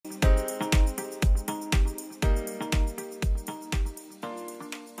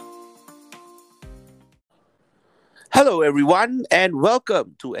Hello, everyone, and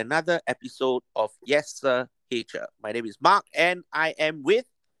welcome to another episode of Yes Sir Hater. My name is Mark, and I am with.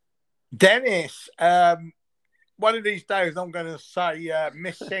 Dennis, one of these days I'm going to say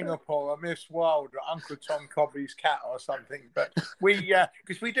Miss Singapore or Miss World or Uncle Tom Cobley's cat or something. But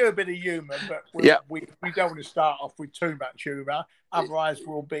because we do a bit of humour, but Yeah. we don't want to start off with too much humour. Otherwise,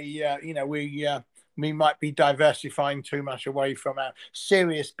 we'll be, we might be diversifying too much away from our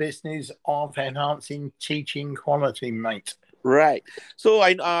serious business of enhancing teaching quality, mate. Right. So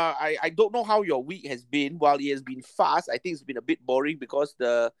I don't know how your week has been. While it has been fast, I think it's been a bit boring because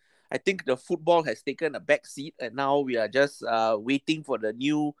I think the football has taken a back seat, and now we are just waiting for the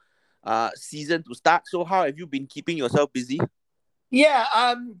new season to start. So how have you been keeping yourself busy?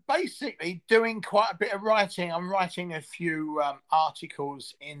 Yeah, basically doing quite a bit of writing. I'm writing a few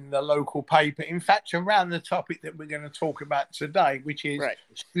articles in the local paper. In fact, around the topic that we're going to talk about today, which is Right.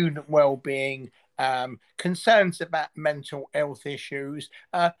 student well-being, concerns about mental health issues,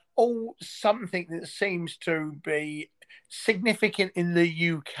 all something that seems to be significant in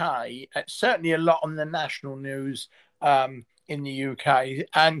the UK. Certainly a lot on the national news. In the UK,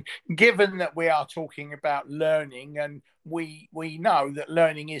 and given that we are talking about learning, and we know that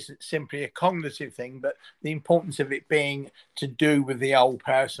learning isn't simply a cognitive thing, but the importance of it being to do with the whole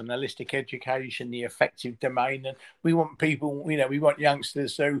person, holistic education, the affective domain, and we want people, we want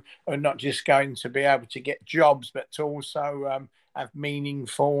youngsters who are not just going to be able to get jobs, but to also have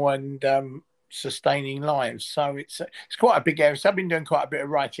meaningful and sustaining lives. So it's quite a big area. So I've been doing quite a bit of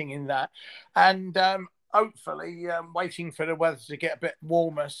writing in that, and hopefully waiting for the weather to get a bit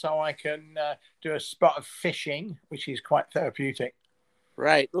warmer so I can do a spot of fishing, which is quite therapeutic.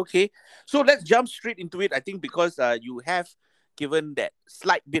 Right. Okay. So let's jump straight into it. I think because you have given that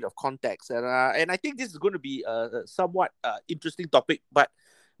slight bit of context, and I think this is going to be a somewhat interesting topic, but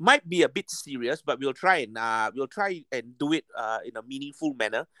might be a bit serious. But we'll try and do it in a meaningful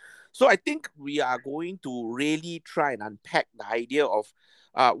manner. So I think we are going to really try and unpack the idea of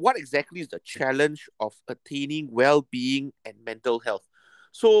what exactly is the challenge of attaining well-being and mental health.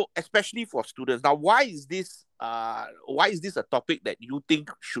 So especially for students, now why is this a topic that you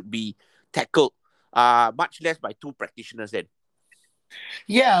think should be tackled much less by two practitioners then?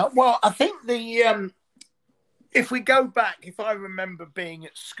 Yeah, well, I think the if we go back, if I remember being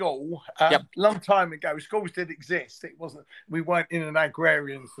at school Yep. long time ago, schools did exist. We weren't in an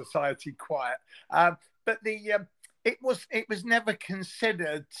agrarian society quite, but it was never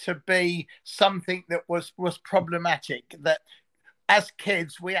considered to be something that was problematic. That as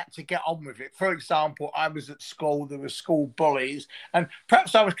kids we had to get on with it. For example, I was at school, there were school bullies, and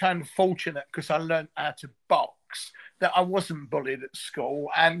perhaps I was kind of fortunate because I learned how to box, that I wasn't bullied at school,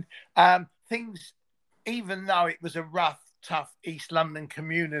 and things, even though it was a rough, tough East London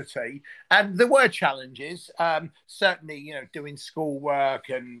community, and there were challenges. Certainly, doing schoolwork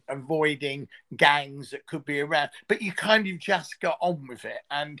and avoiding gangs that could be around, but you kind of just got on with it.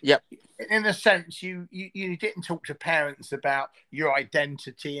 And Yep. in a sense, you didn't talk to parents about your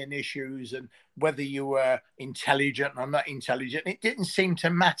identity and issues and whether you were intelligent or not intelligent. It didn't seem to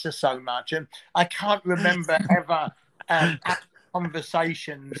matter so much, and I can't remember ever having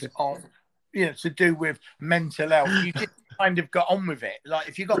conversations on to do with mental health. You just kind of got on with it. Like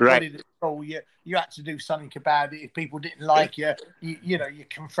if you got Right. bullied at school, you had to do something about it. If people didn't like you, you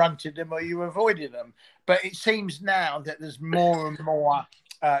confronted them or you avoided them. But it seems now that there's more and more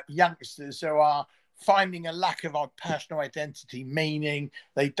youngsters who are finding a lack of our personal identity, meaning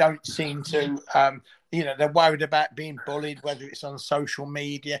they don't seem to they're worried about being bullied, whether it's on social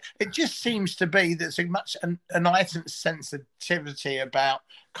media. It just seems to be there's so much an heightened sensitivity about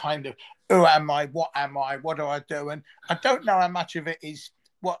kind of who am I, what do I do? And I don't know how much of it is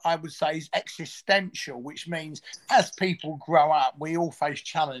what I would say is existential, which means as people grow up, we all face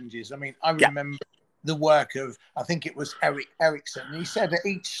challenges. I mean, I Yeah. remember the work of, I think it was Eric Erickson. He said at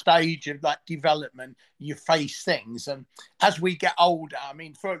each stage of like development, you face things. And as we get older, I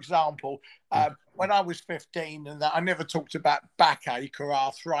mean, for example, when I was 15, and I never talked about backache or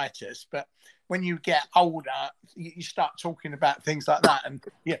arthritis, but when you get older, you start talking about things like that, and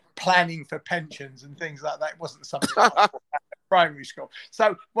planning for pensions and things like that. It wasn't something that I thought about at primary school.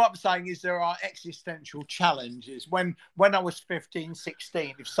 So what I'm saying is there are existential challenges. When I was 15,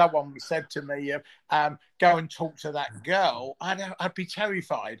 16, if someone said to me, go and talk to that girl, I'd be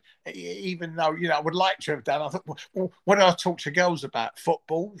terrified, even though, I would like to have done. I thought, well, what do I talk to girls about?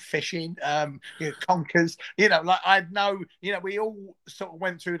 Football, fishing, conkers, like I'd know, we all sort of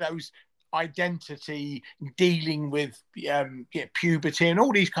went through those identity, dealing with puberty and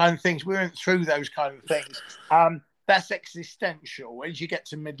all these kind of things. We went through those kind of things. that's existential. As you get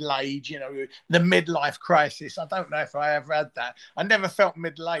to middle age, you know, the midlife crisis. I don't know if I ever had that. I never felt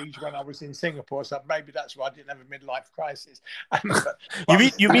middle age when I was in Singapore, so maybe that's why I didn't have a midlife crisis.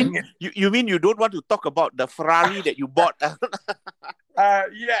 You mean you don't want to talk about the Ferrari that you bought?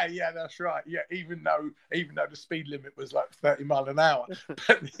 Yeah, that's right. Yeah, even though the speed limit was like 30 miles an hour.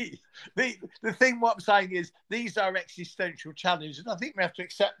 But the thing what I'm saying is these are existential challenges, and I think we have to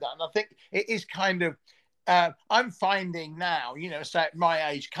accept that. And I think it is kind of I'm finding now, you know, so at my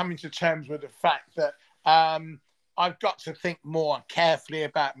age, coming to terms with the fact that I've got to think more carefully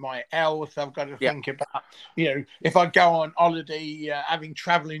about my health. I've got to think about, you know, if I go on holiday, having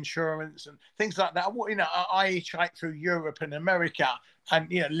travel insurance and things like that. You know, I hitchhike through Europe and America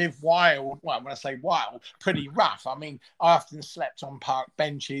and, you know, live wild. Well, when I say wild, pretty rough. I mean, I often slept on park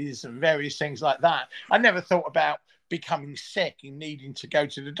benches and various things like that. I never thought about becoming sick and needing to go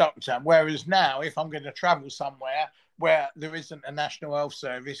to the doctor. Whereas now, if I'm going to travel somewhere where there isn't a national health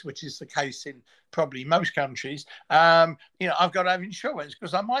service, which is the case in probably most countries, you know, I've got to have insurance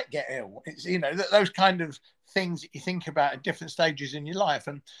because I might get ill. It's, you know, those kind of things that you think about at different stages in your life.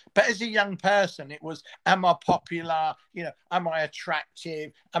 But as a young person, it was, am I popular? You know, am I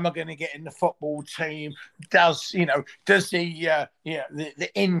attractive? Am I going to get in the football team? Does the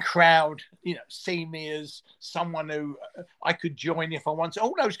in crowd, you know, see me as someone who I could join if I want to?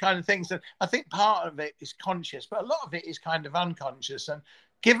 All those kind of things. And I think part of it is conscious, but a lot of it is kind of unconscious. And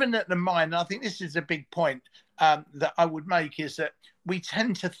given that the mind, I think this is a big point that I would make, is that we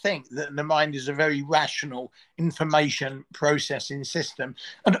tend to think that the mind is a very rational information processing system.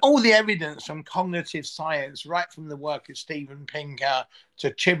 And all the evidence from cognitive science, right from the work of Steven Pinker to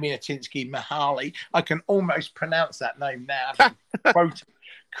Chymyatinsky Mihaly, I can almost pronounce that name now,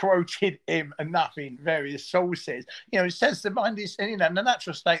 quoted him enough in various sources. You know, it says the mind is, you know, the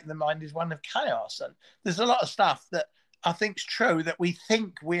natural state of the mind is one of chaos. And there's a lot of stuff that I think is true, that we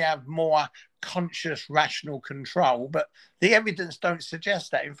think we have more conscious, rational control, but the evidence don't suggest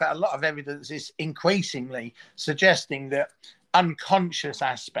that. In fact, a lot of evidence is increasingly suggesting that unconscious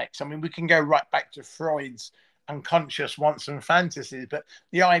aspects, I mean, we can go right back to Freud's unconscious wants and fantasies, but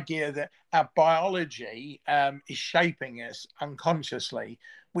the idea that our biology is shaping us unconsciously,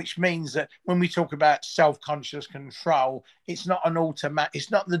 which means that when we talk about self-conscious control, it's not an automatic, it's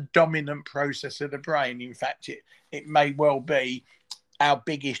not the dominant process of the brain. In fact, it may well be our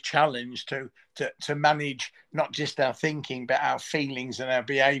biggest challenge to manage not just our thinking, but our feelings and our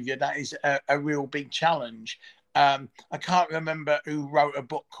behavior. That is a real big challenge. I can't remember who wrote a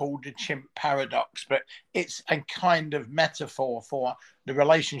book called The Chimp Paradox, but it's a kind of metaphor for the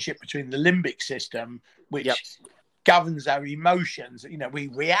relationship between the limbic system, which governs our emotions. You know, we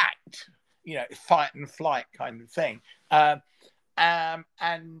react, you know, fight and flight kind of thing.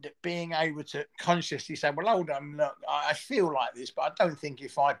 And being able to consciously say, well, hold on, look, I feel like this, but I don't think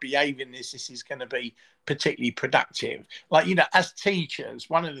if I behave in this is going to be particularly productive. Like, you know, as teachers,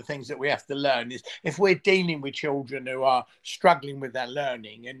 one of the things that we have to learn is if we're dealing with children who are struggling with their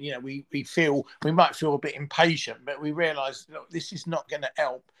learning, and, you know, we might feel a bit impatient, but we realize, look, this is not going to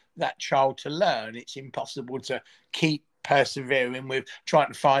help that child to learn. It's impossible to keep persevering with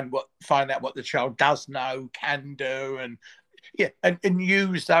trying to find out what the child does know, can do, and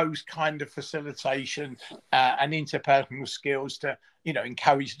use those kind of facilitation and interpersonal skills to, you know,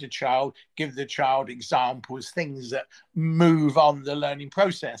 encourage the child, give the child examples, things that move on the learning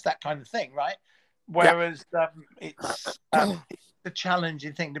process, that kind of thing, right? Whereas it's a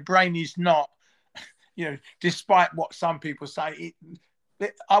challenging thing. The brain is not, you know, despite what some people say,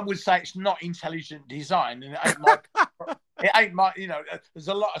 I would say it's not intelligent design, and it ain't my, you know, there's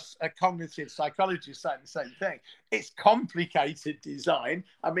a lot of cognitive psychologists saying the same thing. It's complicated design.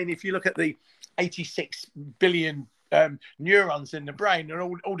 I mean, if you look at the 86 billion neurons in the brain and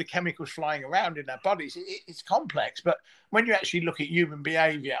all the chemicals flying around in our bodies, it's complex. But when you actually look at human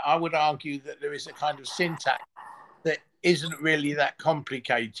behavior, I would argue that there is a kind of syntax that isn't really that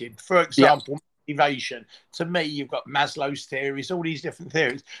complicated. For example, motivation. To me, you've got Maslow's theories, all these different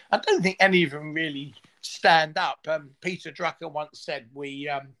theories. I don't think any of them really stand up. Peter Drucker once said we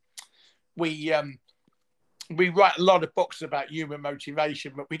write a lot of books about human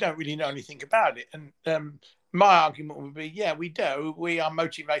motivation, but we don't really know anything about it. And my argument would be, we do. We are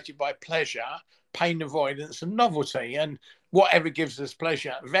motivated by pleasure, pain avoidance, and novelty. And whatever gives us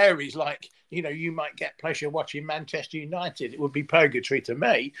pleasure varies. Like, you know, you might get pleasure watching Manchester United. It would be purgatory to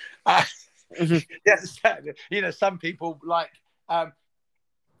me. Yes, you know, some people like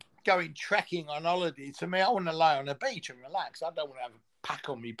going trekking on holiday. To me, I want to lie on a beach and relax. I don't want to have pack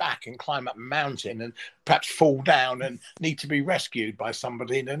on my back and climb up a mountain and perhaps fall down and need to be rescued by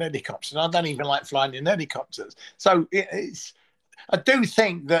somebody in an helicopter. And I don't even like flying in helicopters. So I do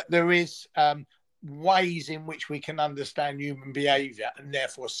think that there is ways in which we can understand human behavior and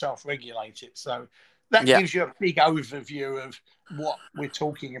therefore self-regulate it. So that gives you a big overview of what we're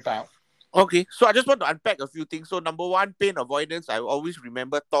talking about. Okay, so I just want to unpack a few things. So number one, pain avoidance. I always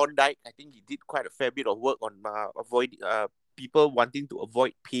remember Thorndike. I think he did quite a fair bit of work on avoid people wanting to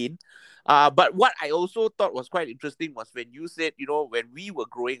avoid pain. But what I also thought was quite interesting was when you said, when we were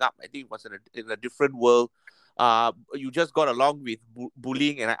growing up, I think it was in a different world. You just got along with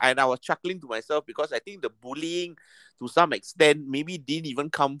bullying, and I was chuckling to myself because I think the bullying, to some extent, maybe didn't even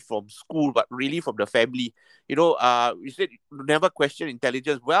come from school, but really from the family. You said never question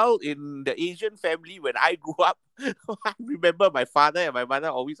intelligence. Well, in the Asian family, when I grew up, I remember my father and my mother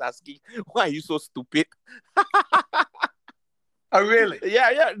always asking, "Why are you so stupid?" Oh, really?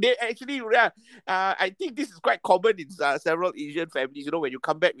 Yeah. They actually, I think this is quite common in several Asian families. When you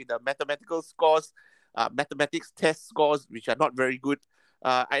come back with the mathematical scores, mathematics test scores, which are not very good.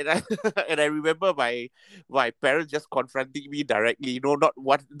 And I remember my parents just confronting me directly.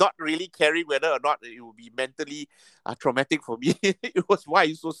 Not really caring whether or not it would be mentally traumatic for me. It was, why are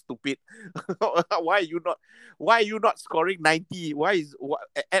you so stupid? Why are you not scoring 90?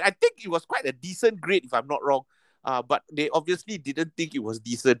 And I think it was quite a decent grade, if I'm not wrong. But they obviously didn't think it was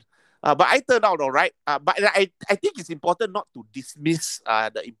decent. But I turned out all right. But I think it's important not to dismiss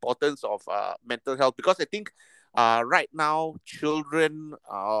the importance of mental health, because I think right now children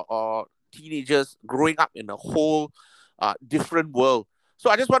or teenagers growing up in a whole different world.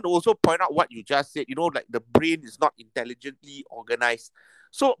 So I just want to also point out what you just said, like the brain is not intelligently organized.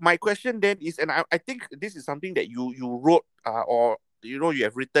 So my question then is, and I think this is something that you wrote or you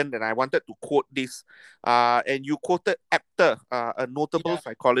have written, and I wanted to quote this. And you quoted Apter, a notable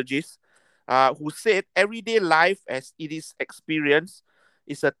psychologist, who said, "Everyday life as it is experienced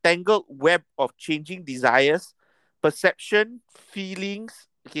is a tangled web of changing desires, perception, feelings,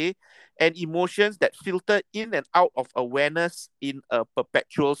 okay, and emotions that filter in and out of awareness in a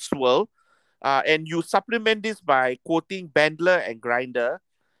perpetual swirl." And you supplement this by quoting Bandler and Grinder,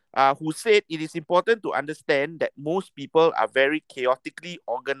 who said it is important to understand that most people are very chaotically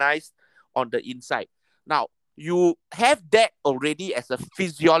organized on the inside. Now, you have that already as a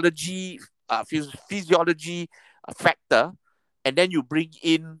physiology factor, and then you bring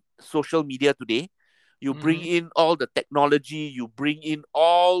in social media today. You bring in all the technology. You bring in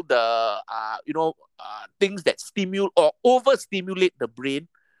all the things that stimulate or overstimulate the brain.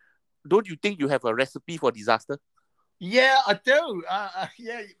 Don't you think you have a recipe for disaster? Yeah, I do.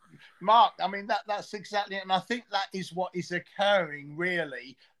 Yeah, Mark. I mean, that's exactly it. And I think that is what is occurring,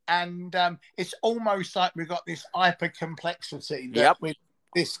 really. And it's almost like we've got this hypercomplexity that with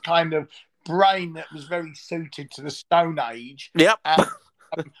this kind of brain that was very suited to the Stone Age. Yep.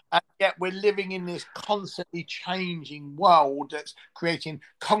 And yet we're living in this constantly changing world that's creating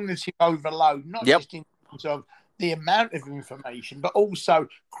cognitive overload, not just in terms of the amount of information, but also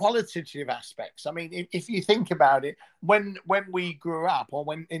qualitative aspects. I mean, if you think about it, when we grew up, or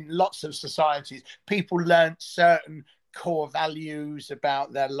when in lots of societies, people learned certain core values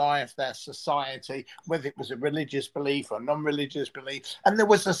about their life, their society, whether it was a religious belief or non-religious belief, and there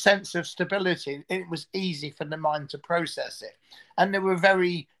was a sense of stability. It was easy for the mind to process it, and there were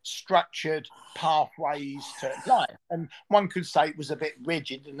very structured pathways to life, and one could say it was a bit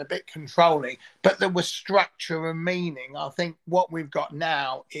rigid and a bit controlling, but there was structure and meaning. I think what we've got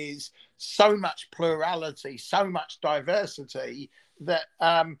now is so much plurality, so much diversity, that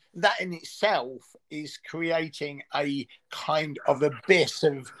that in itself is creating a kind of abyss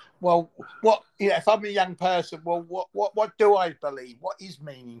of, well, what, if I'm a young person, well, what do I believe? What is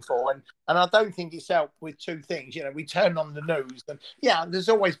meaningful? And I don't think it's helped with two things. We turn on the news, and there's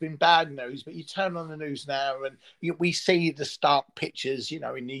always been bad news, but you turn on the news now and we see the stark pictures. In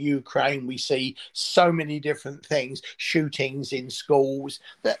the Ukraine, we see so many different things, shootings in schools,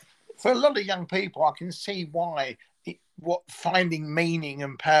 that for a lot of young people, I can see why finding meaning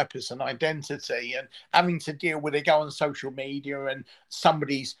and purpose and identity, and having to deal with it, go on social media and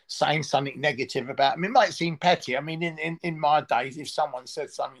somebody's saying something negative about me. It might seem petty. I mean, in my days, if someone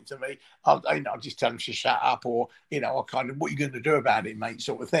said something to me, I'll just tell them to shut up, or I kind of, what are you going to do about it, mate,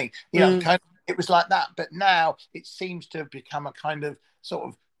 sort of thing. Kind of, it was like that. But now it seems to have become a kind of sort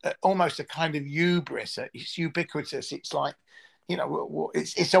of almost a kind of hubris. It's ubiquitous. It's like,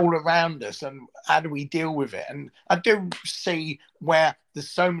 it's all around us, and how do we deal with it? And I do see where there's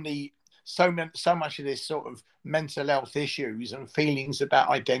so much of this sort of mental health issues and feelings about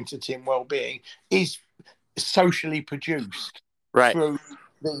identity and well-being is socially produced. Right. through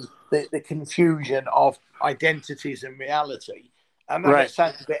the confusion of identities and reality. I know that Right.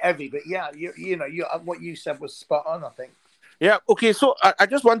 sounds a bit heavy, but yeah, what you said was spot on, I think. Yeah. Okay. So I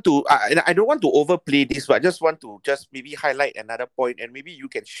just want to, and I don't want to overplay this, but I just want to just maybe highlight another point, and maybe you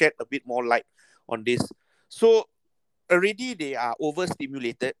can shed a bit more light on this. So already they are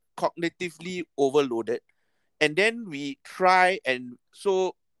overstimulated, cognitively overloaded, and then we try, and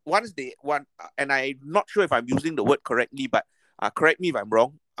so once they want, and I'm not sure if I'm using the word correctly, but correct me if I'm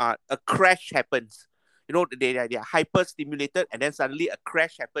wrong. A crash happens. They are hyper stimulated, and then suddenly a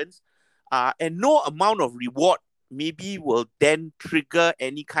crash happens, and no amount of reward maybe will then trigger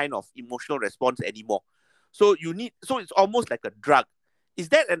any kind of emotional response anymore. So it's almost like a drug. Is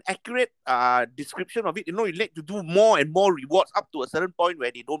that an accurate description of it? You need to do more and more rewards up to a certain point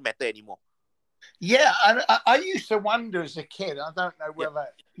where they don't matter anymore. Yeah, and I used to wonder as a kid. I don't know whether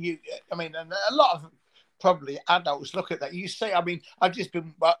I mean, and a lot of probably adults look at that. You see, I mean, I've just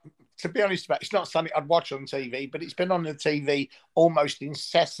been, to be honest about it, it's not something I'd watch on TV, but it's been on the TV almost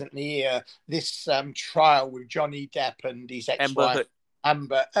incessantly here. This trial with Johnny Depp and his ex-wife,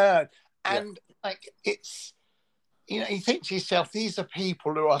 Amber Heard. And like, it's, you think to yourself, these are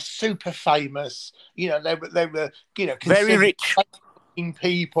people who are super famous. They were very rich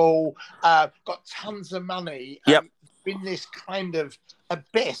people, got tons of money, in this kind of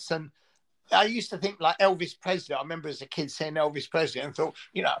abyss. And I used to think like Elvis Presley. I remember as a kid seeing Elvis Presley and thought,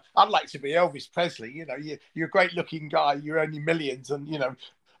 I'd like to be Elvis Presley. You're a great looking guy. You're earning millions, and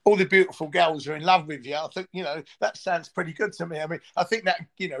all the beautiful girls are in love with you. I think, that sounds pretty good to me. I mean, I think that,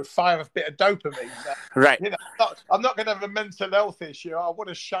 fire a bit of dopamine. Right. I'm not going to have a mental health issue. Oh, what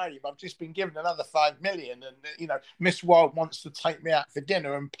a shame. I've just been given another 5 million and, Miss World wants to take me out for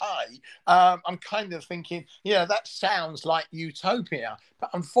dinner and pay. I'm kind of thinking, that sounds like utopia. But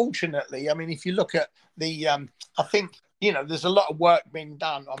unfortunately, I mean, if you look at the, I think, there's a lot of work being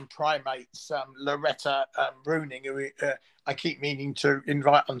done on primates. Loretta Breuning, who I keep meaning to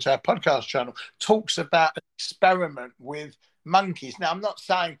invite onto our podcast channel, talks about an experiment with monkeys. Now, I'm not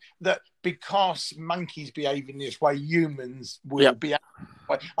saying that because monkeys behave in this way, humans will be.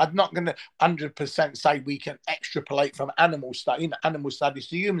 I'm not going to 100% say we can extrapolate from animal studies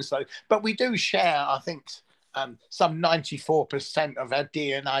to human studies, but we do share, I think, some 94% of our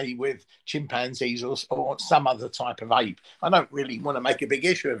DNA with chimpanzees or some other type of ape. I don't really want to make a big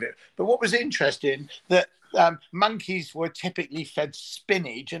issue of it. But what was interesting, that monkeys were typically fed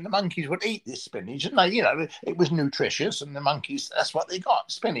spinach, and the monkeys would eat this spinach, and they, it was nutritious, and the monkeys, that's what they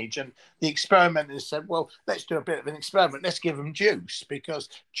got, spinach. And the experimenters said, well, let's do a bit of an experiment. Let's give them juice, because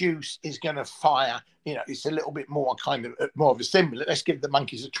juice is going to fire, it's a little bit more kind of more of a stimulant. Let's give the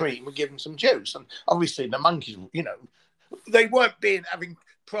monkeys a treat, and we'll give them some juice. And obviously the monkeys, they weren't having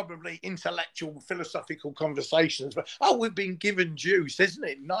probably intellectual, philosophical conversations, but we've been given juice, isn't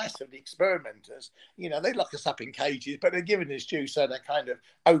it nice of the experimenters? They lock us up in cages, but they're giving us juice, so they're kind of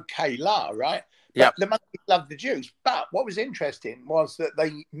okay, right? But the monkeys love the juice. But what was interesting was that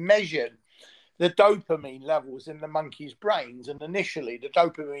they measured the dopamine levels in the monkeys' brains, and initially the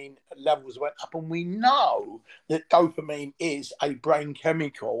dopamine levels went up, and we know that dopamine is a brain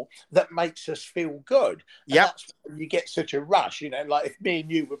chemical that makes us feel good. Yeah, that's when you get such a rush. Like if me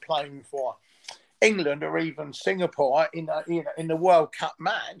and you were playing for England or even Singapore in the World Cup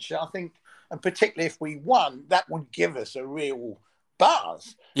match, I think, and particularly if we won, that would give us a real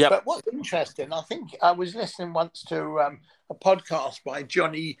buzz. But what's interesting, I think I was listening once to a podcast by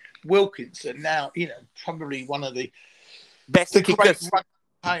Johnny Wilkinson. Now, probably one of the best kickers.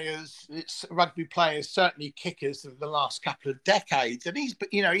 Rugby players, certainly kickers of the last couple of decades. And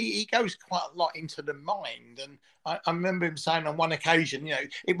he goes quite a lot into the mind. And I remember him saying on one occasion,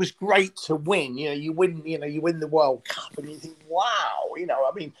 it was great to win. You win the World Cup, and you think, wow,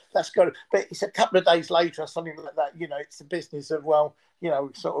 I mean, that's good. But it's a couple of days later or something like that. It's the business of, well,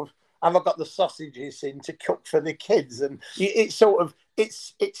 sort of, have I got the sausages in to cook for the kids? And it's sort of,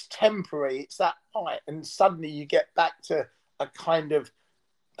 it's temporary. It's that height, and suddenly you get back to a kind of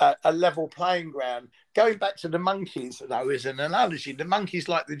a level playing ground. Going back to the monkeys, though, is an analogy. The monkeys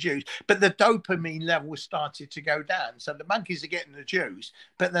like the juice, but the dopamine level started to go down. So the monkeys are getting the juice,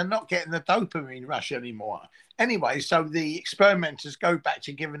 but they're not getting the dopamine rush anymore. Anyway, so the experimenters go back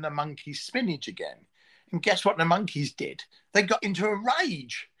to giving the monkeys spinach again. And guess what the monkeys did? They got into a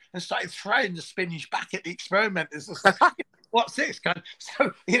rage and started throwing the spinach back at the experimenters. What's this?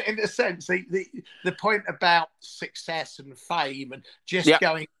 So, in a sense, the point about success and fame and just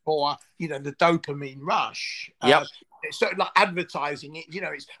going for, the dopamine rush. It's sort of like advertising it.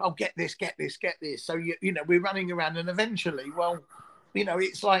 It's get this, get this, get this. So we're running around, and eventually, well,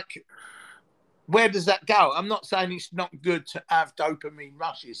 it's like where does that go? I'm not saying it's not good to have dopamine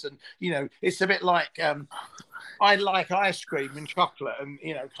rushes, and it's a bit like I like ice cream and chocolate, and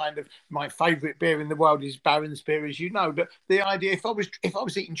kind of my favourite beer in the world is Baron's beer, as you know. But the idea, if I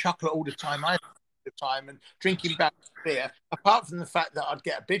was eating chocolate all the time, and drinking Baron's beer, apart from the fact that I'd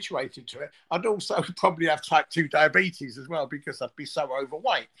get habituated to it, I'd also probably have type 2 diabetes as well, because I'd be so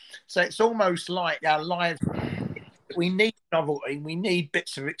overweight. So it's almost like our lives. We need novelty, we need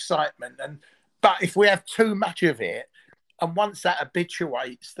bits of excitement, but if we have too much of it, and once that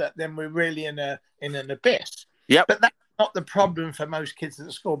habituates, that then we're really in an abyss. Yep. But that's not the problem for most kids at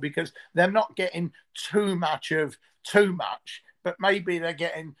the school, because they're not getting too much of too much, but maybe they're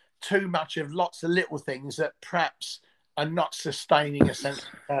getting too much of lots of little things that perhaps are not sustaining a sense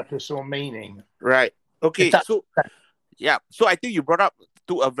of purpose or meaning. Right. Okay. So I think you brought up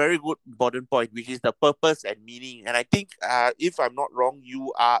to a very good important point, which is the purpose and meaning. And I think, if I'm not wrong,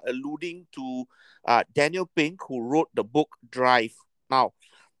 you are alluding to Daniel Pink, who wrote the book Drive. Now,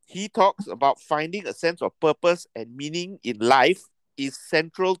 he talks about finding a sense of purpose and meaning in life is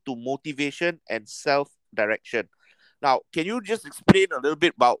central to motivation and self-direction. Now, can you just explain a little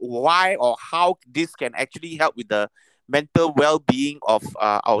bit about why or how this can actually help with the mental well-being of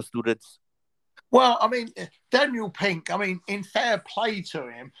our students? Well, I mean, Daniel Pink, in fair play to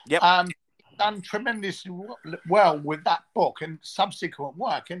him, done tremendously well with that book and subsequent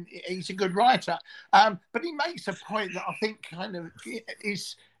work, and he's a good writer. But he makes a point that I think kind of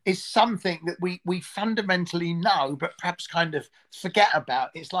is something that we fundamentally know, but perhaps kind of forget about.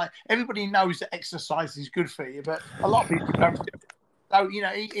 It's like everybody knows that exercise is good for you, but a lot of people don't do it. So,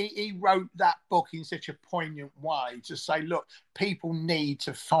 he wrote that book in such a poignant way to say, look, people need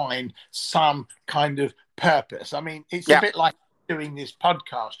to find some kind of purpose. I mean, it's a bit like doing this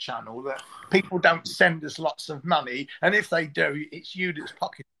podcast channel, that people don't send us lots of money, and if they do, it's you that's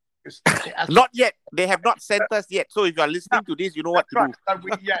pocketing. Not yet. They have not sent us yet. So if you are listening to this, you know what to do.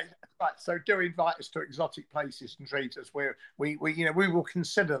 So right. So do invite us to exotic places and treat us. We will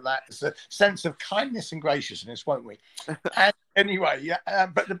consider that as a sense of kindness and graciousness, won't we? And anyway,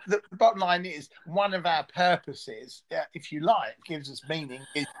 but the bottom line is, one of our purposes, if you like, gives us meaning,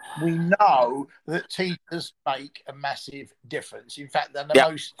 is we know that teachers make a massive difference. In fact, they're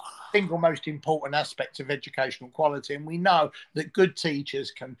the single most important aspect of educational quality, and we know that good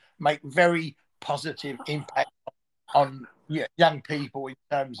teachers can make very positive impact on young people in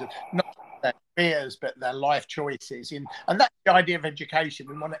terms of not their careers but their life choices. And that's the idea of education.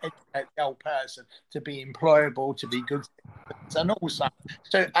 We want to educate the whole person to be employable, to be good citizens, and also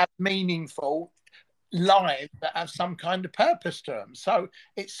to have meaningful lives that have some kind of purpose to them. So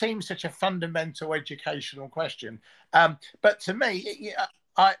it seems such a fundamental educational question. But to me,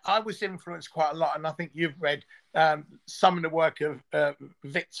 I was influenced quite a lot, and I think you've read some of the work of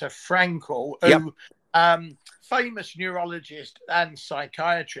Viktor Frankl, who famous neurologist and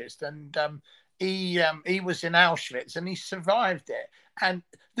psychiatrist, and he was in Auschwitz and he survived it. And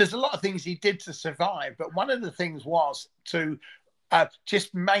there's a lot of things he did to survive, but one of the things was to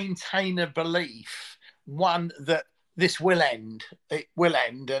just maintain a belief, one, that this will end. It will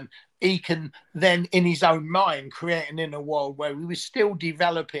end, and he can then, in his own mind, create an inner world where he was still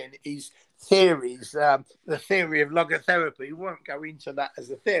developing his theories, the theory of logotherapy. We won't go into that as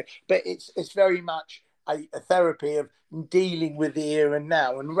a theory, but it's very much a therapy of dealing with the here and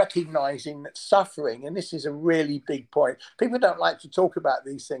now and recognizing that suffering, and this is a really big point. People don't like to talk about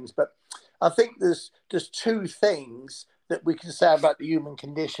these things, but I think there's two things that we can say about the human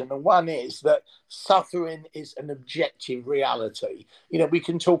condition. And one is that suffering is an objective reality. We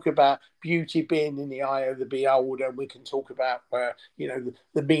can talk about beauty being in the eye of the beholder. We can talk about, the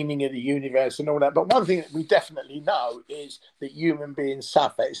meaning of the universe and all that. But one thing that we definitely know is that human beings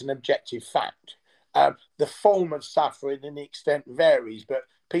suffer. It's an objective fact. The form of suffering and the extent varies, but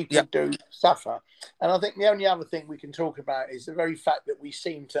people do suffer. And I think the only other thing we can talk about is the very fact that we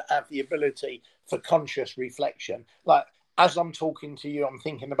seem to have the ability for conscious reflection. Like, as I'm talking to you, I'm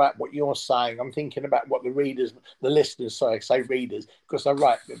thinking about what you're saying. I'm thinking about what the listeners say readers, because I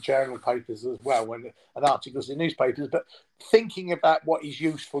write the journal papers as well and articles in newspapers, but thinking about what is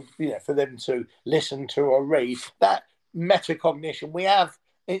useful, for them to listen to or read, that metacognition we have.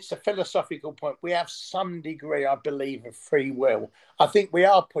 It's a philosophical point. We have some degree, I believe, of free will. I think we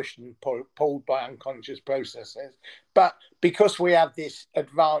are pushed and pulled by unconscious processes. But because we have this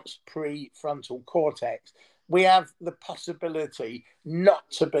advanced prefrontal cortex, we have the possibility not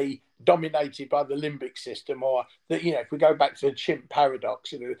to be dominated by the limbic system, or that, if we go back to the chimp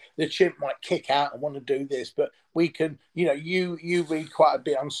paradox, the chimp might kick out and want to do this, but we can, you read quite a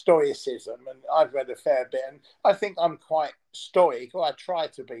bit on stoicism, and I've read a fair bit, and I think I'm quite stoic, or I try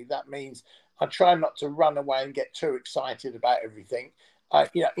to be. That means I try not to run away and get too excited about everything. I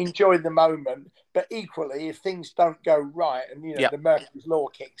enjoy the moment, but equally, if things don't go right and the Murphy's Law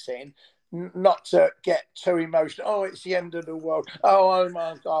kicks in, not to get too emotional. Oh, it's the end of the world. Oh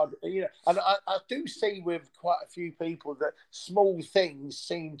my God! And I do see with quite a few people that small things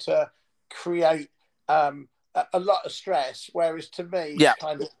seem to create a lot of stress, whereas to me,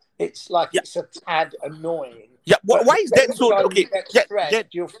 it's like it's a tad annoying. Yeah, why is that so? Okay,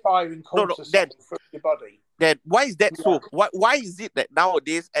 you're firing cortisol through your body. Then why is that so? Why is it that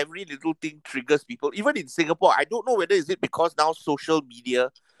nowadays every little thing triggers people? Even in Singapore, I don't know whether is it because now social media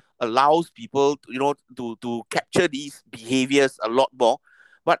allows people to capture these behaviors a lot more.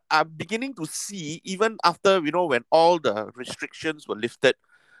 But I'm beginning to see, even after when all the restrictions were lifted,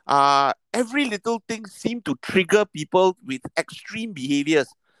 every little thing seemed to trigger people with extreme behaviors.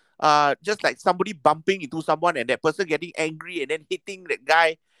 Just like somebody bumping into someone and that person getting angry and then hitting that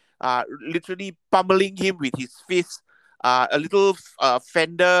guy, literally pummeling him with his fist. A little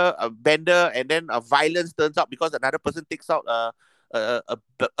fender, a bender, and then violence turns out because another person takes out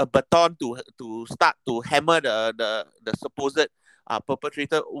a baton to start to hammer the supposed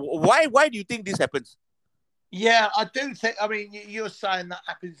perpetrator. Why do you think this happens? Yeah, I do think. I mean, you're saying that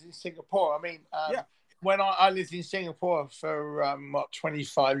happens in Singapore. I mean, when I lived in Singapore for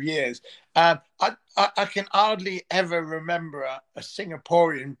 25 years, I can hardly ever remember a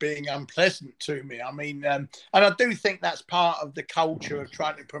Singaporean being unpleasant to me. I mean, and I do think that's part of the culture of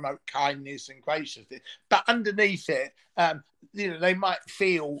trying to promote kindness and graciousness. But underneath it, they might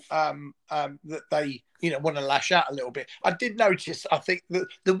feel that they want to lash out a little bit. I did notice, I think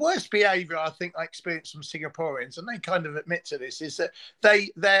the worst behavior I think I experienced from Singaporeans, and they kind of admit to this, is that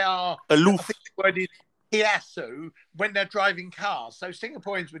they are aloof. I think the word is kiasu when they're driving cars. So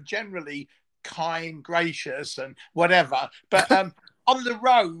Singaporeans were generally kind, gracious, and whatever, but on the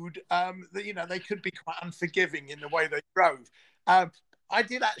road, they could be quite unforgiving in the way they drove. I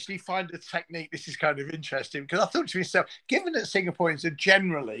did actually find a technique. This is kind of interesting because I thought to myself, given that Singaporeans are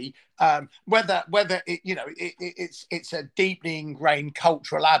generally, whether it's a deeply ingrained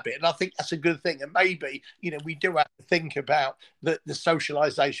cultural habit, and I think that's a good thing. And maybe we do have to think about the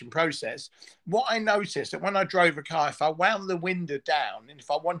socialization process. What I noticed that when I drove a car, if I wound the window down and if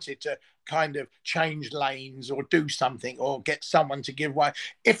I wanted to kind of change lanes or do something or get someone to give way,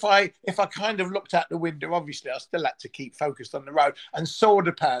 if I kind of looked out the window, obviously I still had to keep focused on the road, and saw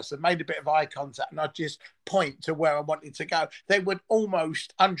the person, made a bit of eye contact, and I'd just point to where I wanted to go, they would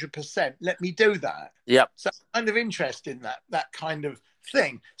almost 100% let me do that. Yeah. So kind of interesting that kind of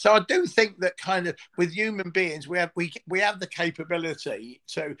thing. So I do think that kind of with human beings, we have the capability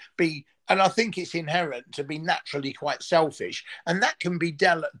to be, and I think it's inherent to be naturally quite selfish, and that can be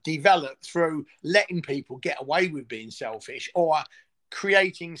developed through letting people get away with being selfish or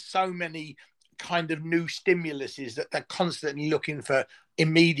creating so many kind of new stimuluses that they're constantly looking for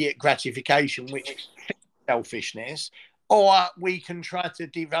immediate gratification, which is selfishness. Or we can try to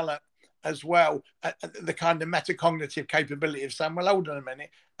develop as well the kind of metacognitive capability of saying, well, hold on a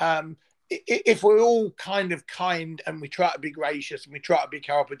minute, if we're all kind of kind and we try to be gracious and we try to be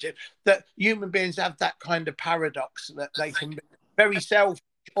cooperative, that human beings have that kind of paradox that they can be very selfish.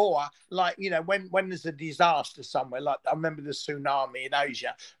 Or like, when there's a disaster somewhere, like I remember the tsunami in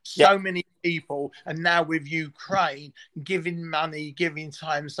Asia, so many people, and now with Ukraine, giving money, giving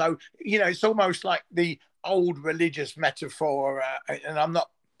time. So, it's almost like the old religious metaphor, and I'm not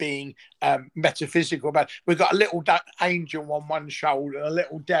being metaphysical about it. We've got a little angel on one shoulder, a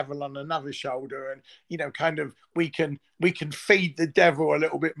little devil on another shoulder, and kind of we can feed the devil a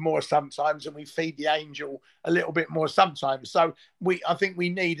little bit more sometimes, and we feed the angel a little bit more sometimes. So I think we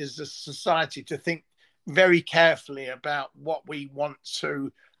need as a society to think very carefully about what we want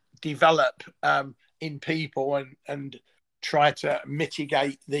to develop in people and try to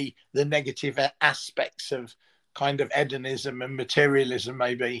mitigate the negative aspects of kind of hedonism and materialism,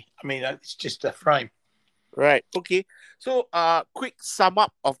 maybe. I mean, it's just a frame. Right. Okay. So, quick sum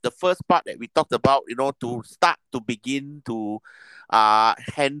up of the first part that we talked about, to start to begin to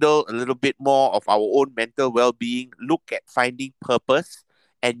handle a little bit more of our own mental well-being, look at finding purpose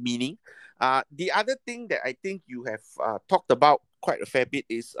and meaning. The other thing that I think you have talked about quite a fair bit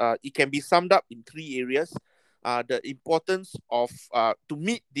is it can be summed up in three areas. The importance of to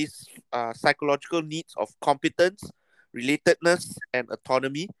meet these psychological needs of competence, relatedness, and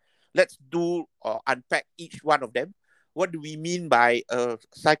autonomy. Let's unpack each one of them. What do we mean by a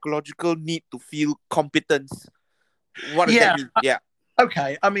psychological need to feel competence? What does that mean? Yeah.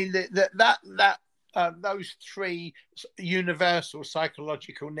 Okay. I mean, that those three universal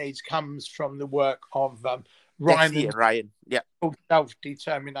psychological needs comes from the work of Ryan and Ryan. Yeah.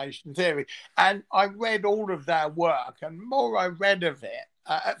 Self-determination theory. And I read all of their work, and the more I read of it,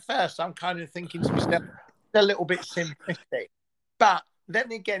 at first I'm kind of thinking to myself, a little bit simplistic. But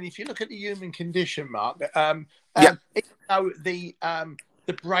then again, if you look at the human condition, Mark, the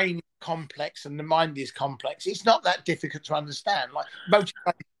brain is complex and the mind is complex. It's not that difficult to understand. Like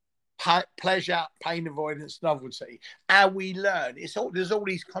motivation, pleasure, pain avoidance, novelty. How we learn, there's all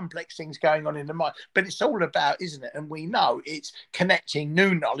these complex things going on in the mind, but it's all about, isn't it? And we know it's connecting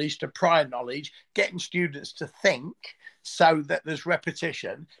new knowledge to prior knowledge, getting students to think so that there's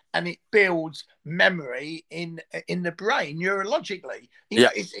repetition, and it builds memory in the brain neurologically. You know,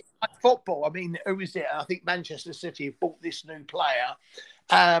 it's like football. I mean, who is it? I think Manchester City have bought this new player,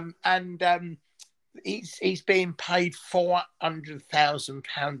 and he's being paid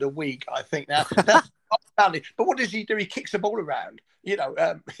 £400,000 a week, I think. Now that's not valid. But what does he do? He kicks the ball around. You know,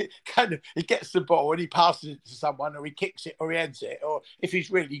 he gets the ball and he passes it to someone, or he kicks it, or he heads it, or if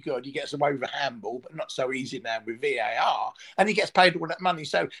he's really good, he gets away with a handball, but not so easy now with VAR, and he gets paid all that money.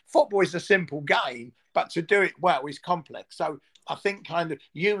 So football is a simple game, but to do it well is complex. So I think kind of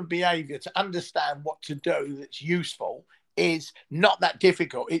human behaviour, to understand what to do that's useful, is not that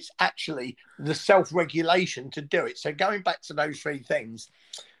difficult. It's actually the self-regulation to do it. So going back to those three things,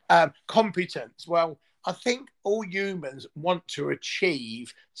 competence. Well, I think all humans want to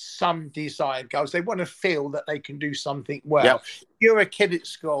achieve some desired goals. They want to feel that they can do something well. Yep. You're a kid at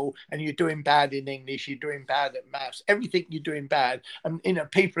school and you're doing bad in English, you're doing bad at maths, everything you're doing bad. And, you know,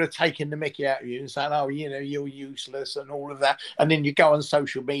 people are taking the mickey out of you and saying, oh, you know, you're useless and all of that. And then you go on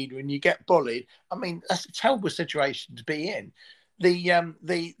social media and you get bullied. I mean, that's a terrible situation to be in.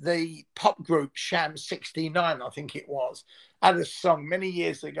 The pop group Sham 69, I think it was, had a song many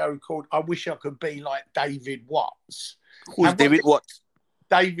years ago called I Wish I Could Be Like David Watts. Who's David Watts?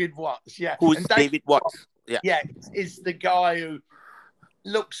 David Watts, yeah. Who's David Watts? Yeah, is the guy who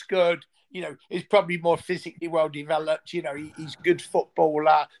looks good, you know, is probably more physically well developed, you know, he's a good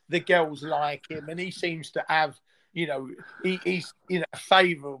footballer, the girls like him, and he seems to have, you know, he's, you know, a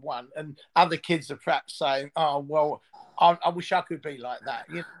favourite one, and other kids are perhaps saying, oh, well, I wish I could be like that.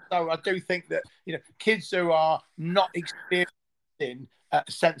 You know, so I do think that, you know, kids who are not experiencing a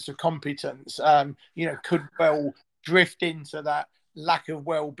sense of competence, you know, could well drift into that lack of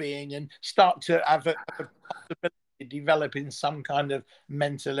well-being and start to have a possibility of developing some kind of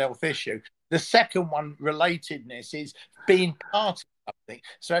mental health issue. The second one, relatedness, is being part of something.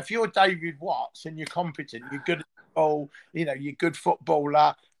 So if you're David Watts and you're competent, you're good at football, you know, you're a good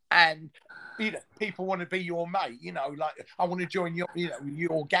footballer, and you know, people want to be your mate, you know, like I want to join your, you know,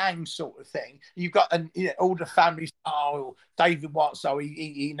 your gang sort of thing. You've got, and you know, all the families, oh, David Watts, so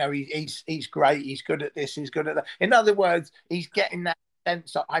you know, he's great, he's good at this, he's good at that. In other words, he's getting that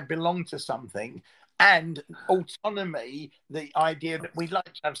sense that I belong to something. And autonomy, the idea that we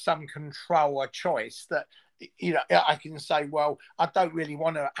like to have some control or choice, that, you know, I can say, well, I don't really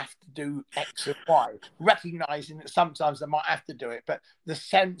want to have to do X and Y, recognizing that sometimes I might have to do it, but the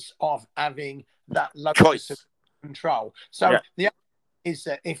sense of having that choice of control. So the other is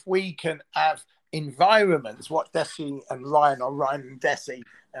that if we can have environments, what Deci and Ryan, or Ryan and Deci,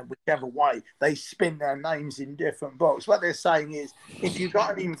 and whichever way they spin their names in different books, what they're saying is, if you've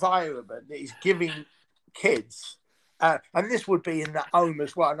got an environment that is giving kids, and this would be in the home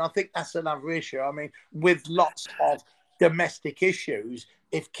as well, and I think that's another issue. I mean, with lots of domestic issues,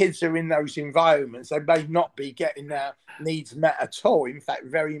 if kids are in those environments, they may not be getting their needs met at all. In fact,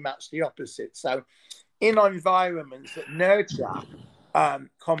 very much the opposite. So in environments that nurture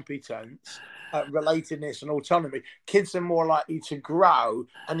competence, relatedness and autonomy, kids are more likely to grow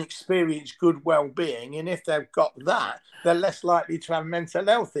and experience good well-being. And if they've got that, they're less likely to have mental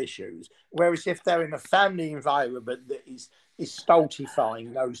health issues. Whereas if they're in a family environment that is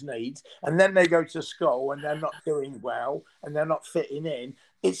stultifying those needs, and then they go to school and they're not doing well and they're not fitting in,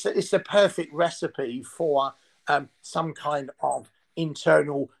 it's a perfect recipe for some kind of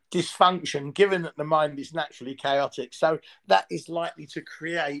internal dysfunction, given that the mind is naturally chaotic. So that is likely to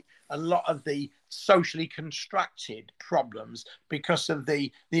create a lot of the socially constructed problems because of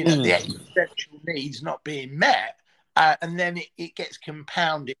the existential needs not being met. And then it gets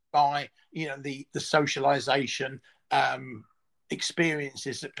compounded by, you know, the socialization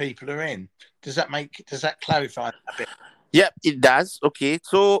experiences that people are in. Does that clarify a bit? Yep, it does. Okay,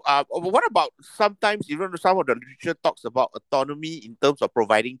 so what about sometimes even some of the literature talks about autonomy in terms of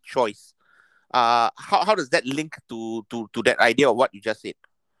providing choice? How does that link to that idea of what you just said?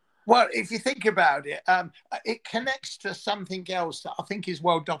 Well, if you think about it, it connects to something else that I think is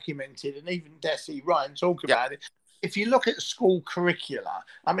well documented, and even Desi Ryan talk Yep. about it. If you look at school curricula,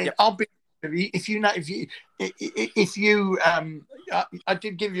 I mean, Yep. I'll be if you know if you I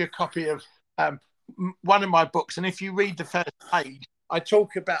did give you a copy of one of my books, and if you read the first page, I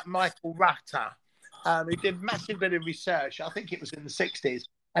talk about Michael Ratta. He did massive bit of research. I think it was in the 60s.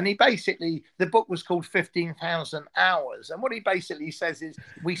 And he basically, the book was called 15,000 Hours. And what he basically says is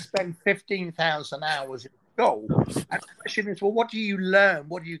we spend 15,000 hours in school. And the question is, well, what do you learn?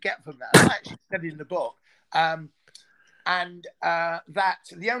 What do you get from that? And I actually said in the book, that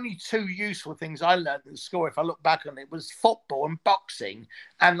the only two useful things I learned in school, if I look back on it, was football and boxing.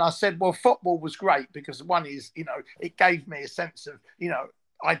 And I said, well, football was great because one is, it gave me a sense of,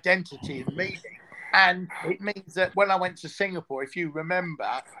 identity and meaning. And it means that when I went to Singapore, if you remember,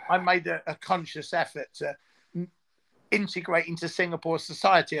 I made a conscious effort to integrate into Singapore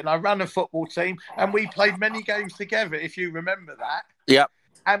society. And I ran a football team and we played many games together, if you remember that. Yeah.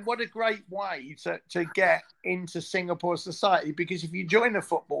 And what a great way to get into Singapore society, because if you join a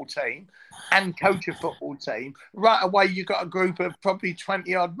football team and coach a football team, right away you've got a group of probably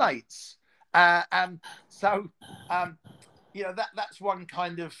 20 odd mates. So that's one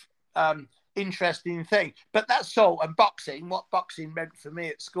kind of interesting thing. But that's all. And boxing, what boxing meant for me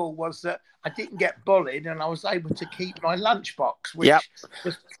at school was that I didn't get bullied and I was able to keep my lunchbox, which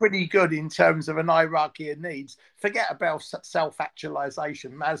was pretty good in terms of an hierarchy of needs. Forget about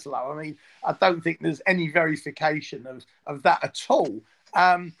self-actualization, Maslow. I mean, I don't think there's any verification of that at all.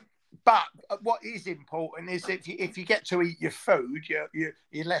 But what is important is if you get to eat your food, you're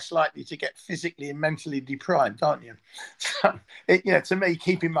less likely to get physically and mentally deprived, aren't you? So, to me,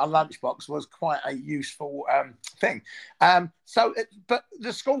 keeping my lunchbox was quite a useful thing. But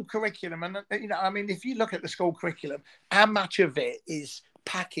the school curriculum, and if you look at the school curriculum, how much of it is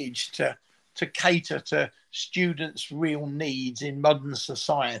packaged to cater to students' real needs in modern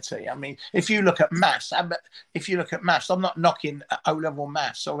society? I mean, if you look at maths, I'm not knocking O-level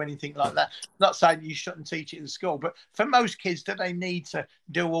maths or anything like that. I'm not saying you shouldn't teach it in school, but for most kids, do they need to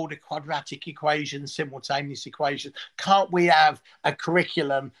do all the quadratic equations, simultaneous equations? Can't we have a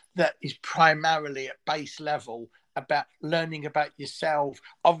curriculum that is primarily at base level about learning about yourself,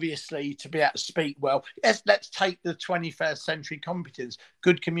 obviously to be able to speak well? Let's take the 21st century competence: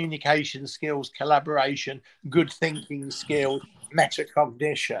 good communication skills, collaboration, good thinking skills,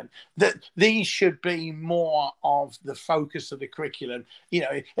 metacognition. That these should be more of the focus of the curriculum.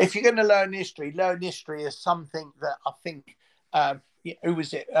 If you're going to learn history as something that I think who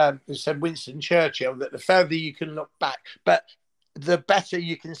was it? Who said Winston Churchill that the further you can look back, but the better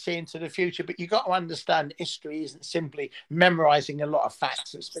you can see into the future. But you've got to understand history isn't simply memorizing a lot of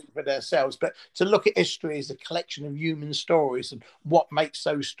facts that speak for themselves, but to look at history as a collection of human stories and what makes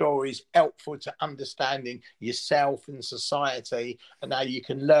those stories helpful to understanding yourself and society, and how you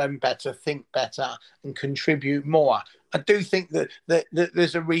can learn better, think better, and contribute more. I do think that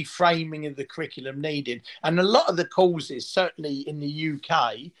there's a reframing of the curriculum needed. And a lot of the causes, certainly in the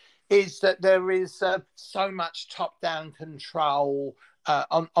UK, is that there is so much top-down control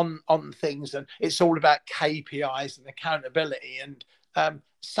on things, and it's all about KPIs and accountability. And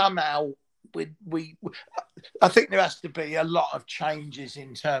somehow I think there has to be a lot of changes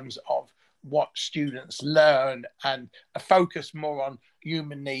in terms of what students learn and a focus more on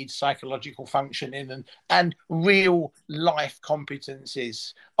human needs, psychological functioning, and real life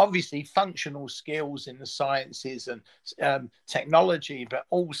competencies. Obviously, functional skills in the sciences and technology, but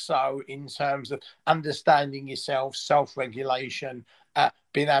also in terms of understanding yourself, self-regulation,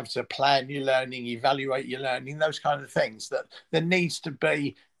 being able to plan your learning, evaluate your learning, those kind of things. That there needs to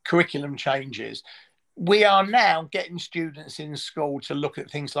be curriculum changes. We are now getting students in school to look at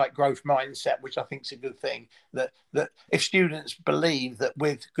things like growth mindset, which I think is a good thing. That if students believe that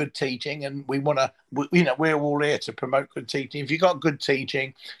with good teaching, and we want to, we're all here to promote good teaching. If you've got good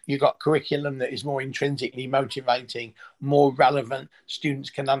teaching, you've got curriculum that is more intrinsically motivating, more relevant. Students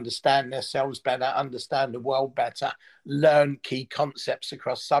can understand themselves better, understand the world better, learn key concepts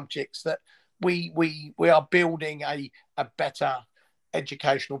across subjects. That we are building a better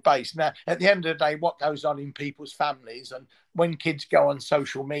educational base. Now, at the end of the day, what goes on in people's families, and when kids go on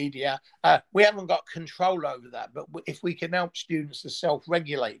social media, we haven't got control over that. But if we can help students to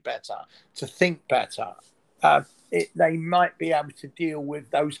self-regulate better, to think better, they might be able to deal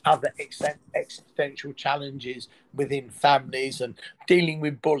with those other existential challenges within families and dealing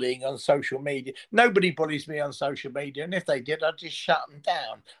with bullying on social media. Nobody bullies me on social media, and if they did, I'd just shut them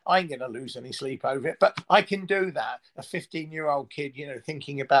down. I ain't going to lose any sleep over it, but I can do that. A 15-year-old kid,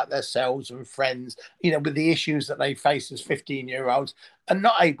 thinking about themselves and friends, with the issues that they face as 15-year-olds, are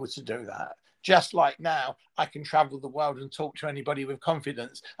not able to do that. Just like now, I can travel the world and talk to anybody with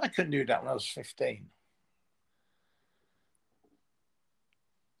confidence. I couldn't do that when I was 15.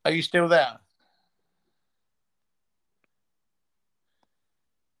 Are you still there?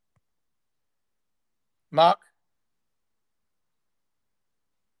 Mark?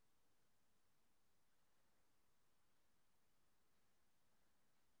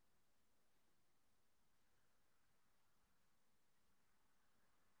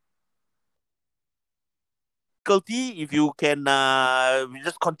 If you can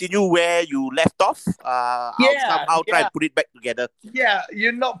just continue where you left off, I'll Yeah, somehow try yeah. and put it back together. Yeah,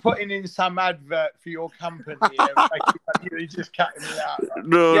 you're not putting in some advert for your company. You're just cutting me out. Right?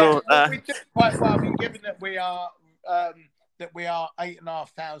 No. We do quite well. I mean, given that we are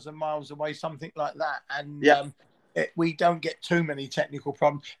 8,500 miles away, something like that, and we don't get too many technical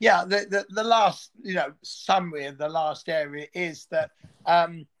problems. Yeah, the last summary of the last area is that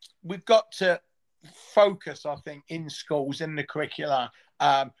we've got to focus, I think, in schools, in the curricula,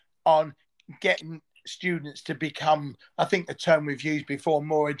 on getting students to become, I think the term we've used before,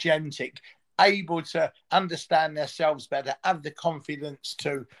 more agentic, able to understand themselves better, have the confidence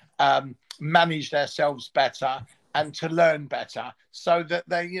to manage themselves better and to learn better, so that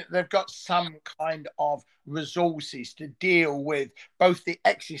they've got some kind of resources to deal with both the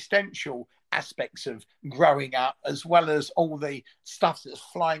existential aspects of growing up as well as all the stuff that's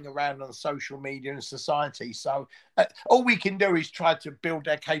flying around on social media and society. So all we can do is try to build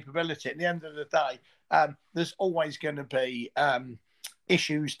their capability. At the end of the day, there's always going to be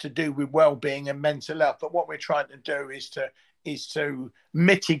issues to do with well-being and mental health, but what we're trying to do is to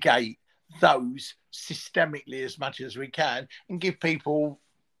mitigate those systemically as much as we can and give people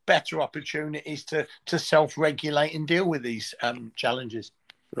better opportunities to self-regulate and deal with these challenges.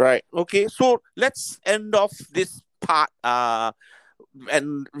 Right. Okay. So let's end off this part.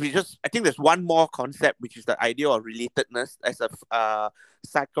 And I think there's one more concept, which is the idea of relatedness as a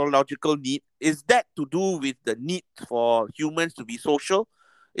psychological need. Is that to do with the need for humans to be social?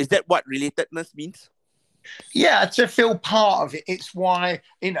 Is that what relatedness means? Yeah, to feel part of it. It's why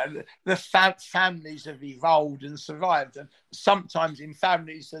the families have evolved and survived, and sometimes in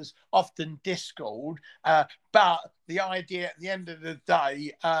families there's often discord, but the idea at the end of the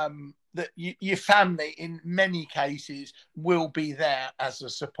day that your family in many cases will be there as a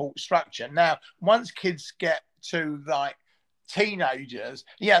support structure. Now, once kids get to teenagers,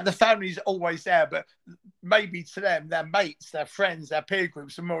 the family's always there, but maybe to them, their mates, their friends, their peer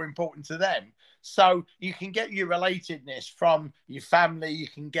groups are more important to them. So you can get your relatedness from your family, you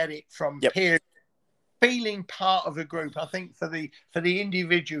can get it from peers. Feeling part of a group, I think for the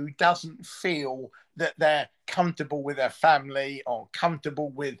individual who doesn't feel that they're comfortable with their family or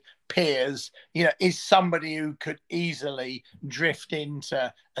comfortable with peers, is somebody who could easily drift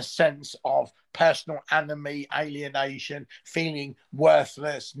into a sense of personal enemy, alienation, feeling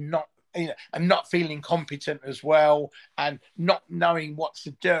worthless, and not feeling competent as well, and not knowing what to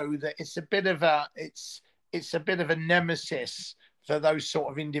do. That it's a bit of a nemesis for those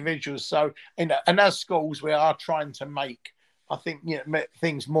sort of individuals. So, and as schools, we are trying to make, I think,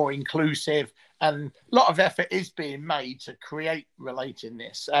 things more inclusive, and a lot of effort is being made to create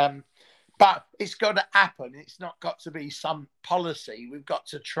relatedness. But it's got to happen. It's not got to be some policy. We've got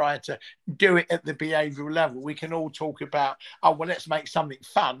to try to do it at the behavioural level. We can all talk about, let's make something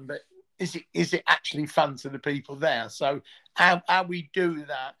fun, but is it actually fun to the people there? So how we do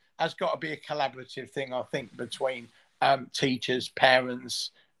that has got to be a collaborative thing, I think, between teachers,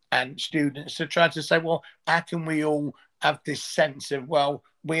 parents, and students, to try to say, well, how can we all have this sense of,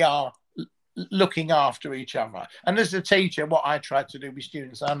 we are looking after each other? And as a teacher, what I try to do with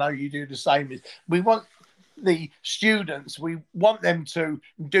students, I know you do the same, is we want the students, we want them to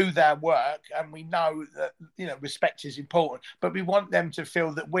do their work, and we know that respect is important, but we want them to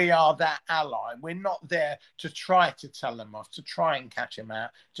feel that we are their ally. We're not there to try to tell them off, to try and catch them out,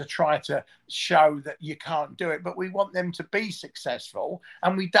 to try to show that you can't do it, but we want them to be successful,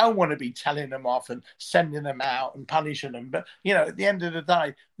 and we don't want to be telling them off and sending them out and punishing them. But at the end of the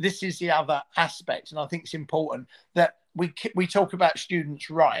day, this is the other aspect, and I think it's important that we talk about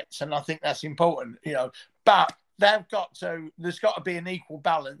students' rights, and I think that's important, but there's got to be an equal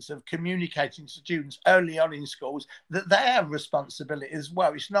balance of communicating to students early on in schools that their responsibility as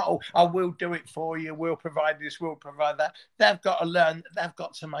well. It's not, oh, I will do it for you, we'll provide this, we'll provide that. They've got to learn, they've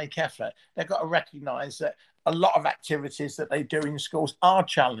got to make effort. They've got to recognise that a lot of activities that they do in schools are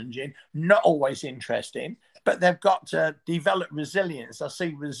challenging, not always interesting, but they've got to develop resilience. I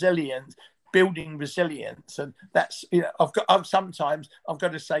see resilience, building resilience, and that's, you know, sometimes I've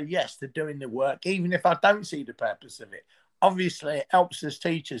got to say yes to doing the work, even if I don't see the purpose of it. Obviously, it helps as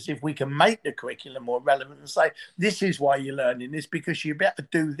teachers if we can make the curriculum more relevant and say, this is why you're learning this, because you better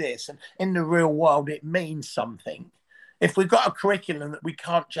do this, and in the real world it means something. If we've got a curriculum that we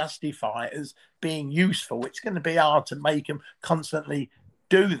can't justify as being useful, it's going to be hard to make them constantly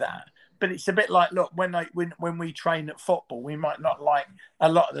do that. But it's a bit like, look, when we train at football, we might not like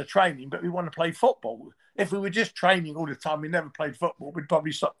a lot of the training, but we want to play football. If we were just training all the time, we never played football, we'd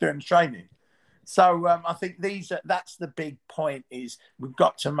probably stop doing the training. So I think that's the big point, is we've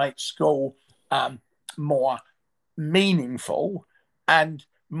got to make school more meaningful and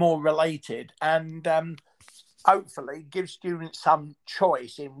more related, and hopefully give students some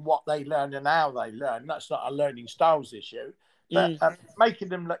choice in what they learn and how they learn. That's not a learning styles issue, but making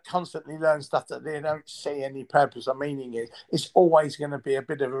them constantly learn stuff that they don't see any purpose or meaning in is always going to be a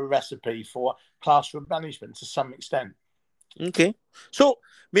bit of a recipe for classroom management to some extent. Okay. So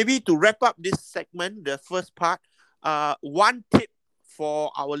maybe to wrap up this segment, the first part, one tip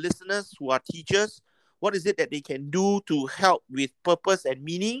for our listeners who are teachers, what is it that they can do to help with purpose and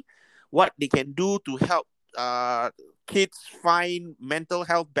meaning? What they can do to help kids find mental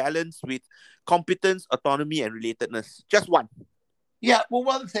health balance with competence, autonomy, and relatedness? Just one. Yeah, well,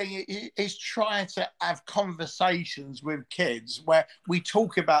 one thing is try to have conversations with kids where we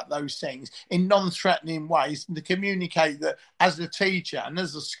talk about those things in non-threatening ways, and to communicate that as a teacher and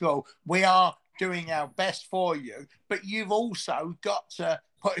as a school, we are doing our best for you, but you've also got to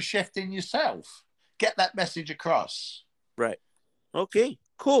put a shift in yourself. Get that message across. Right. Okay,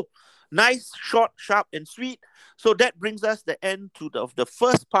 cool. Nice, short, sharp, and sweet. So that brings us the end to the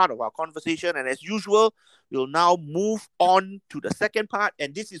first part of our conversation. And as usual, we'll now move on to the second part.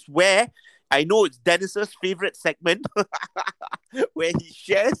 And this is where I know it's Dennis's favorite segment, where he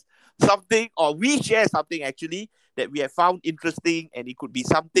shares something, or we share something actually, that we have found interesting. And it could be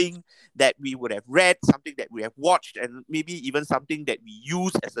something that we would have read, something that we have watched, and maybe even something that we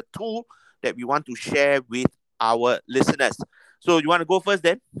use as a tool that we want to share with our listeners. So you want to go first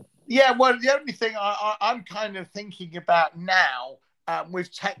then? Yeah, well, the only thing I'm kind of thinking about now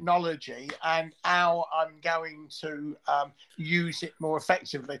with technology and how I'm going to use it more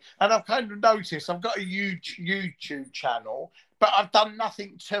effectively. And I've kind of noticed I've got a huge YouTube channel, but I've done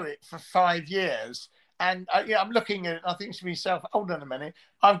nothing to it for 5 years. And I'm looking at it, I think to myself, hold on a minute,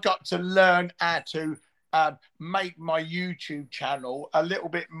 I've got to learn how to make my YouTube channel a little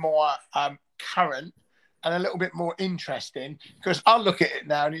bit more current and a little bit more interesting, because I look at it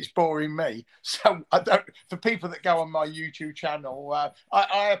now and it's boring me. So for people that go on my YouTube channel,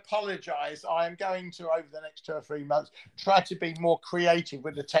 I apologize. I am going to, over the next 2 or 3 months, try to be more creative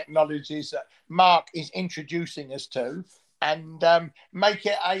with the technologies that Mark is introducing us to, and make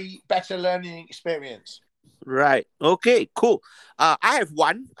it a better learning experience. Right. Okay, cool. I have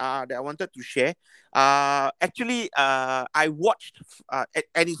one that I wanted to share. Actually, I watched,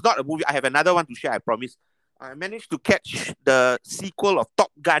 and it's not a movie. I have another one to share, I promise. I managed to catch the sequel of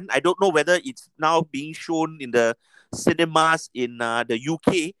Top Gun. I don't know whether it's now being shown in the cinemas in the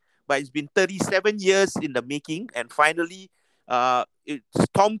UK, but it's been 37 years in the making, and finally, it's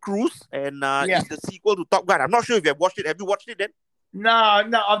Tom Cruise, and it's the sequel to Top Gun. I'm not sure if you have watched it. Have you watched it then? No,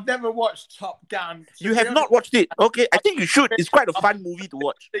 I've never watched Top Gun. You have not watched it? Okay, I think you should. It's quite a fun movie to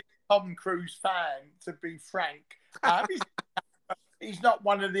watch. Tom Cruise fan, to be frank. He's not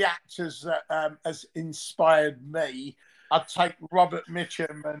one of the actors that has inspired me. I'd take Robert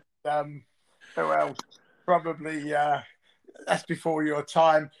Mitchum and who else? Probably that's before your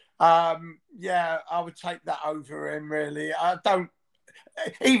time. I would take that over him, really. I don't.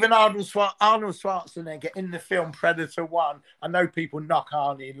 Even Arnold Schwarzenegger in the film Predator 1, I know people knock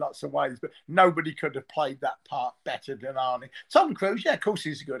Arnie in lots of ways, but nobody could have played that part better than Arnie. Tom Cruise, yeah, of course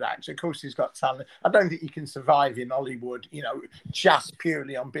he's a good actor. Of course he's got talent. I don't think he can survive in Hollywood, just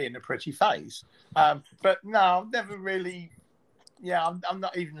purely on being a pretty face. But no, I've never really... Yeah, I'm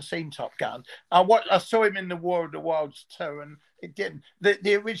not even seen Top Gun. I saw him in the War of the Worlds too, and it didn't.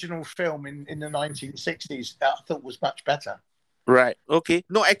 The original film in the 1960s, I thought was much better. Right. Okay.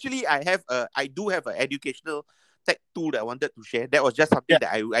 No, actually, I do have an educational tech tool that I wanted to share. That was just something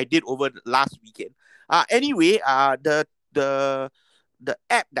that I did over the last weekend. Anyway, the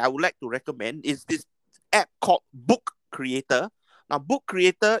app that I would like to recommend is this app called Book Creator. Now, Book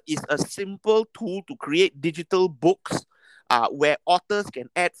Creator is a simple tool to create digital books where authors can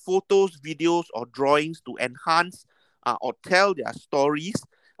add photos, videos, or drawings to enhance or tell their stories.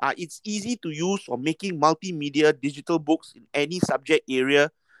 It's easy to use for making multimedia digital books in any subject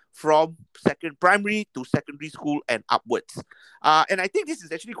area from primary to secondary school and upwards. And I think this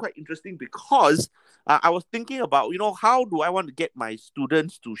is actually quite interesting because I was thinking about, how do I want to get my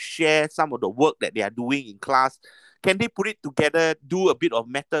students to share some of the work that they are doing in class? Can they put it together, do a bit of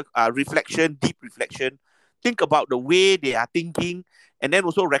meta reflection, deep reflection, think about the way they are thinking, and then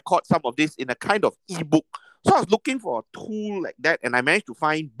also record some of this in a kind of ebook? So I was looking for a tool like that, and I managed to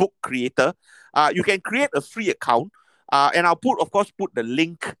find Book Creator. You can create a free account, and I'll of course, put the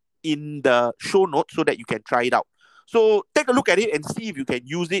link in the show notes so that you can try it out. So take a look at it and see if you can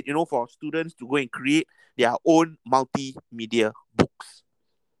use it, for students to go and create their own multimedia books.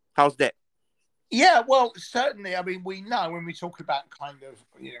 How's that? Yeah, well, certainly. I mean, we know when we talk about kind of,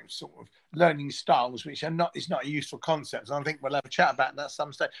 sort of learning styles, which it's not a useful concept. And I think we'll have a chat about that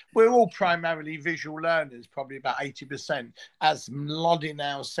some stage. We're all primarily visual learners, probably about 80%. As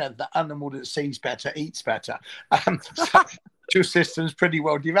Mlodinow said, the animal that sees better eats better. So two systems pretty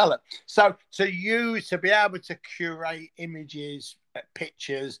well developed. So to be able to curate images,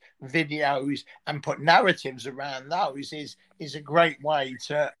 pictures, videos, and put narratives around those is a great way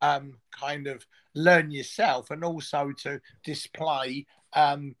to kind of learn yourself, and also to display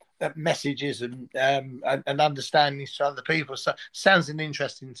messages and understandings to other people. So sounds an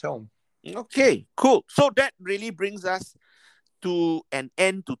interesting tool. Okay, cool. So that really brings us to an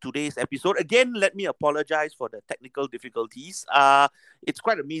end to today's episode. Again, let me apologize for the technical difficulties. It's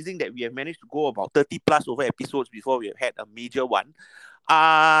quite amazing that we have managed to go about 30 plus over episodes before we have had a major one.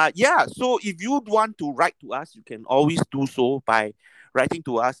 So if you'd want to write to us, you can always do so by writing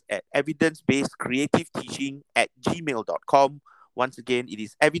to us at evidence-based-creative-teaching@gmail.com. Once again, it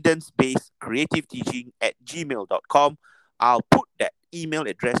is evidence-based-creative-teaching@gmail.com. I'll put that email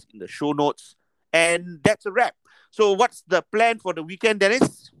address in the show notes, and that's a wrap. So what's the plan for the weekend,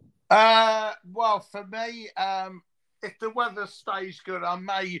 Dennis? Well, for me, if the weather stays good, I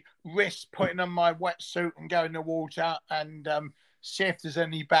may risk putting on my wetsuit and go in the water and see if there's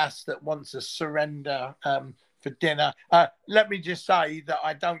any bass that wants to surrender for dinner. Let me just say that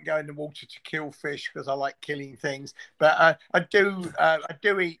I don't go in the water to kill fish because I like killing things, but I do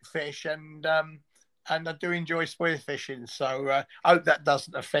eat fish, and I do enjoy spearfishing. So I hope that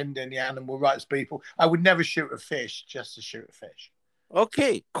doesn't offend any animal rights people. I would never shoot a fish just to shoot a fish.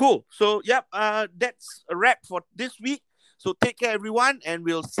 Okay, cool. So, that's a wrap for this week. So take care, everyone, and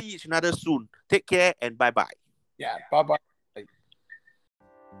we'll see each other soon. Take care and bye-bye. Yeah, bye-bye.